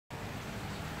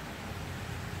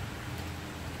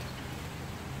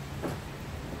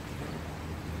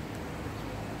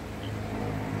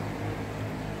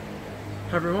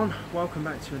Hi everyone, welcome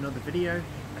back to another video.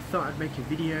 I thought I'd make a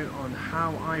video on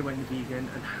how I went vegan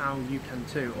and how you can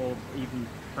too, or even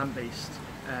plant-based,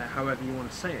 however you want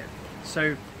to say it.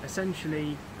 So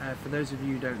essentially, for those of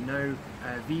you who don't know,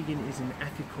 vegan is an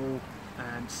ethical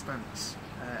stance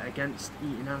against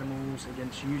eating animals,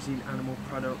 against using animal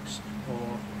products,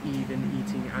 or even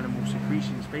eating animal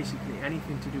secretions. Basically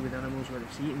anything to do with animals, whether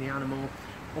it's eating the animal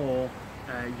or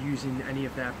using any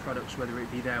of their products, whether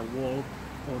it be their wool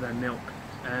or their milk.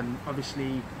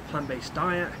 Obviously, plant-based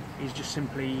diet is just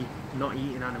simply not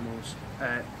eating animals.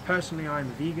 Personally, I'm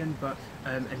a vegan, but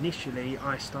initially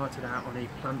I started out on a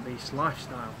plant-based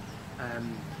lifestyle,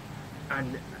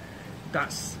 and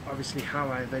that's obviously how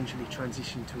I eventually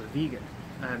transitioned to a vegan.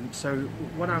 So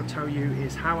what I'll tell you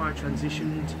is how I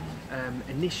transitioned.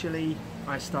 Initially,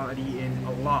 I started eating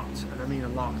a lot, and I mean a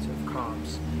lot, of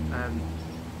carbs.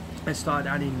 I started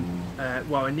adding,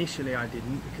 well, initially I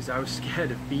didn't, because I was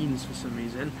scared of beans for some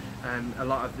reason. A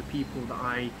lot of the people that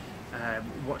I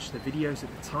watched the videos at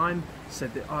the time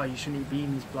said that, oh, you shouldn't eat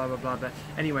beans, blah blah blah. But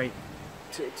anyway,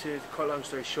 to cut a long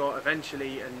story short,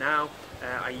 eventually and now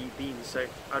I eat beans. So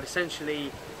I'd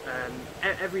essentially,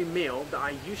 every meal that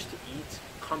I used to eat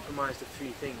compromised of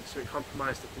three things. So it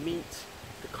compromised of the meat,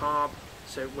 the carb,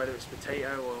 so whether it's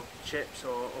potato or chips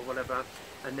or whatever,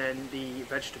 and then the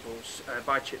vegetables.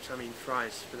 By chips I mean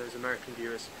fries for those American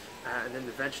viewers, and then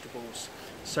the vegetables.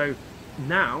 So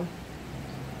now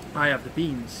I have the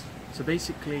beans. So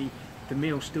basically the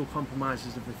meal still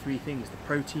compromises of the three things: the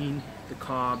protein, the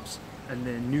carbs, and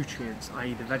the nutrients,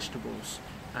 i.e. the vegetables.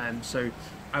 So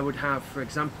I would have, for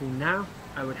example, now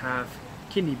I would have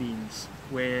kidney beans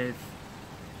with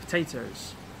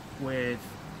potatoes with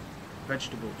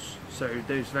vegetables. So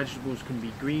those vegetables can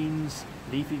be greens,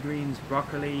 leafy greens,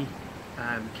 broccoli,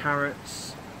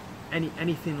 carrots,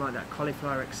 anything like that,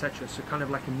 cauliflower, etc. So kind of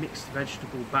like a mixed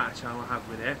vegetable batch I'll have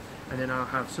with it, and then I'll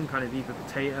have some kind of either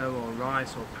potato or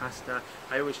rice or pasta.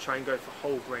 I always try and go for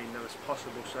whole grain though as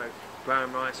possible, so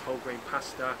brown rice, whole grain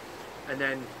pasta, and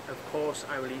then of course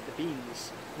I will eat the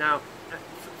beans. Now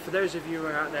for those of you who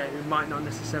are out there who might not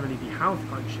necessarily be health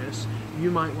conscious, you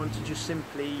might want to just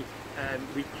simply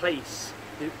replace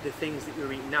the things that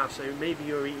you're eating now. So maybe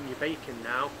you're eating your bacon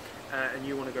now and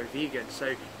you want to go vegan,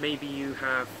 so maybe you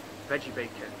have veggie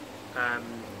bacon,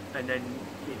 and then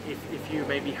if you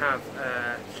maybe have,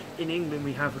 in England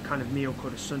we have a kind of meal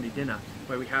called a Sunday dinner,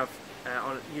 where we have,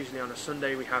 usually on a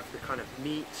Sunday we have the kind of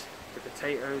meat, the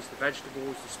potatoes, the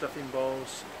vegetables, the stuffing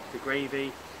bowls, the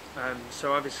gravy.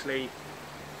 So obviously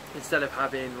instead of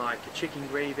having like a chicken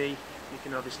gravy, you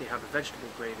can obviously have a vegetable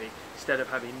gravy. Instead of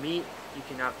having meat, you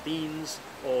can have beans,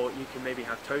 or you can maybe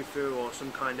have tofu or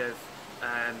some kind of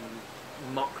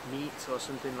mock meat or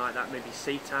something like that, maybe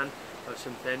seitan or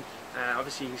something.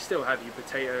 Obviously you can still have your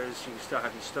potatoes, you can still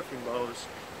have your stuffing bowls,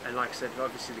 and like I said,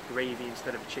 obviously the gravy,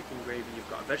 instead of a chicken gravy, you've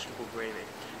got a vegetable gravy.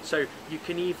 So you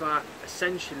can either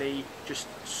essentially just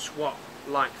swap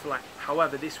like for like.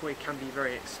 However, this way can be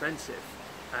very expensive.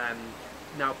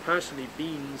 Now personally,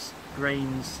 beans,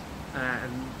 grains,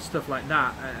 and stuff like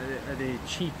that are the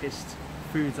cheapest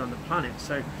foods on the planet,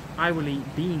 so I will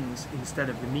eat beans instead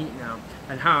of the meat now.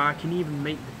 And how I can even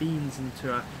make the beans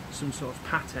into some sort of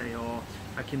pate, or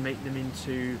I can make them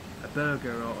into a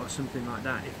burger or something like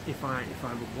that if I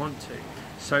would want to.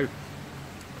 So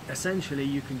essentially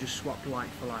you can just swap like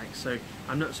for like. So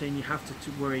I'm not saying you have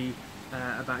to worry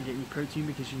about getting your protein,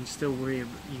 because you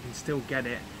can still get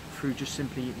it through just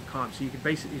simply eating carbs. So you can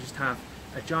basically just have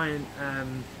a giant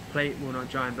plate, well not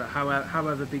giant, but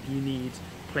however big you need,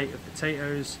 plate of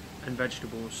potatoes and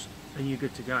vegetables, and you're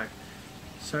good to go.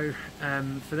 So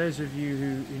for those of you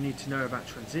who need to know about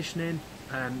transitioning,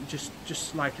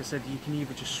 just like I said, you can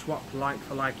either just swap like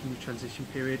for like in your transition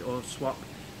period, or swap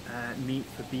meat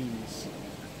for beans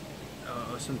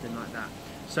or something like that.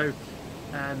 So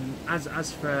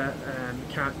as for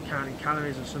counting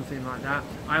calories or something like that,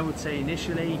 I would say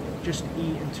initially just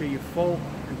eat until you're full,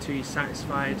 until you're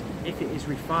satisfied. If it is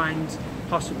refined,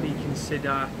 possibly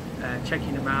consider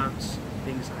checking amounts,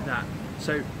 things like that.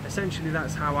 So essentially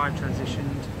that's how I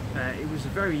transitioned. It was a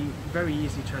very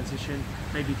easy transition.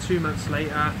 Maybe 2 months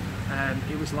later,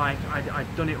 it was like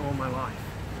I'd done it all my life.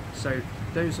 So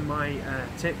those are my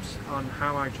tips on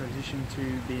how I transitioned to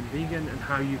being vegan and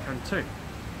how you can too.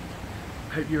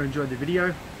 Hope you enjoyed the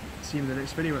video. See you in the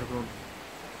next video, everyone.